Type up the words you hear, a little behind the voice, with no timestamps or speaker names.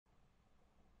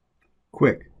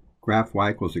Quick, graph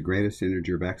y equals the greatest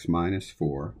integer of x minus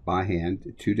 4 by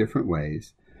hand 2 different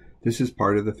ways. This is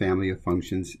part of the Family of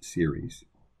Functions series.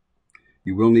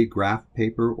 You will need graph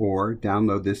paper or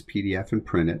download this PDF and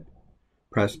print it.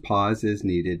 Press pause as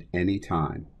needed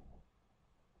anytime.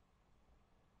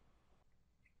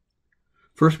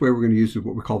 First way we're going to use is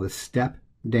what we call the step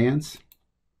dance.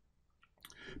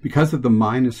 Because of the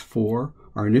minus 4,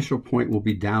 our initial point will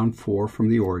be down 4 from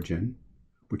the origin,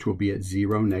 which will be at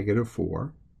 0, negative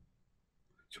 4.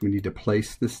 So we need to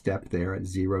place the step there at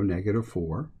 0, negative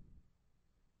 4.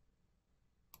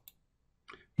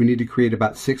 We need to create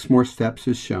about 6 more steps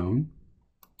as shown.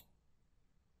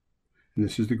 And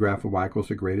this is the graph of y equals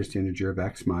the greatest integer of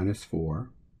x minus 4.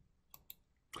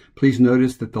 Please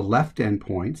notice that the left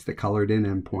endpoints, the colored in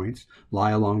endpoints,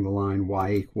 lie along the line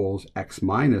y equals x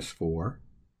minus 4.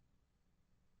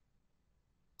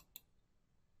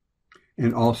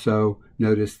 And also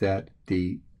notice that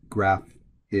the graph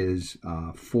is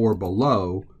 4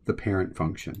 below the parent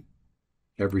function.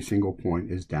 Every single point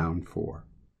is down 4.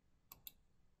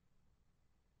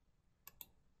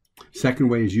 Second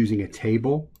way is using a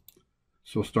table.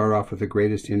 So we'll start off with the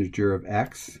greatest integer of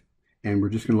x, and we're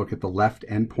just going to look at the left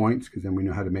endpoints because then we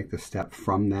know how to make the step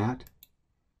from that.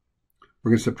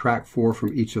 We're going to subtract 4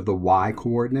 from each of the y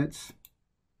coordinates.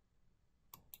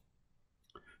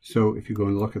 So if you go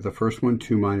and look at the first one,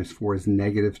 2 minus 4 is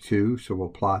negative 2, so we'll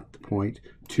plot the point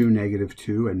 2, negative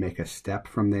 2 and make a step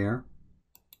from there.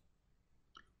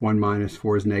 1 minus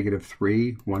 4 is negative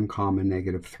 3, 1 comma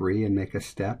negative 3 and make a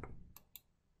step.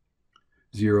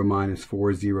 0 minus 4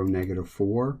 is 0, negative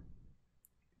 4.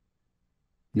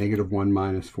 Negative 1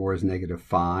 minus 4 is negative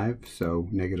 5, so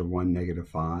negative 1, negative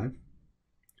 5.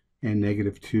 And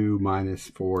negative 2 minus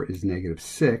 4 is negative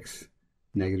 6,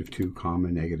 negative 2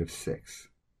 comma negative 6.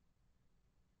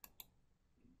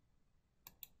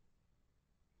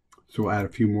 So we'll add a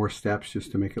few more steps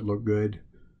just to make it look good.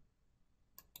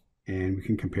 And we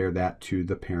can compare that to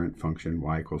the parent function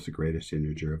y equals the greatest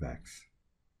integer of x.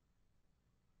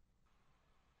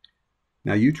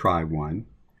 Now you try one.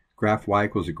 Graph y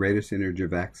equals the greatest integer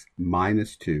of x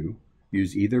minus 2.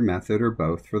 Use either method or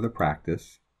both for the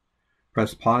practice.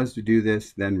 Press pause to do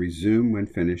this, then resume when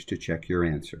finished to check your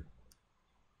answer.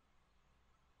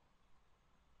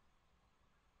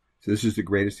 So this is the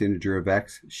greatest integer of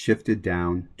x shifted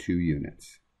down 2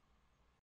 units.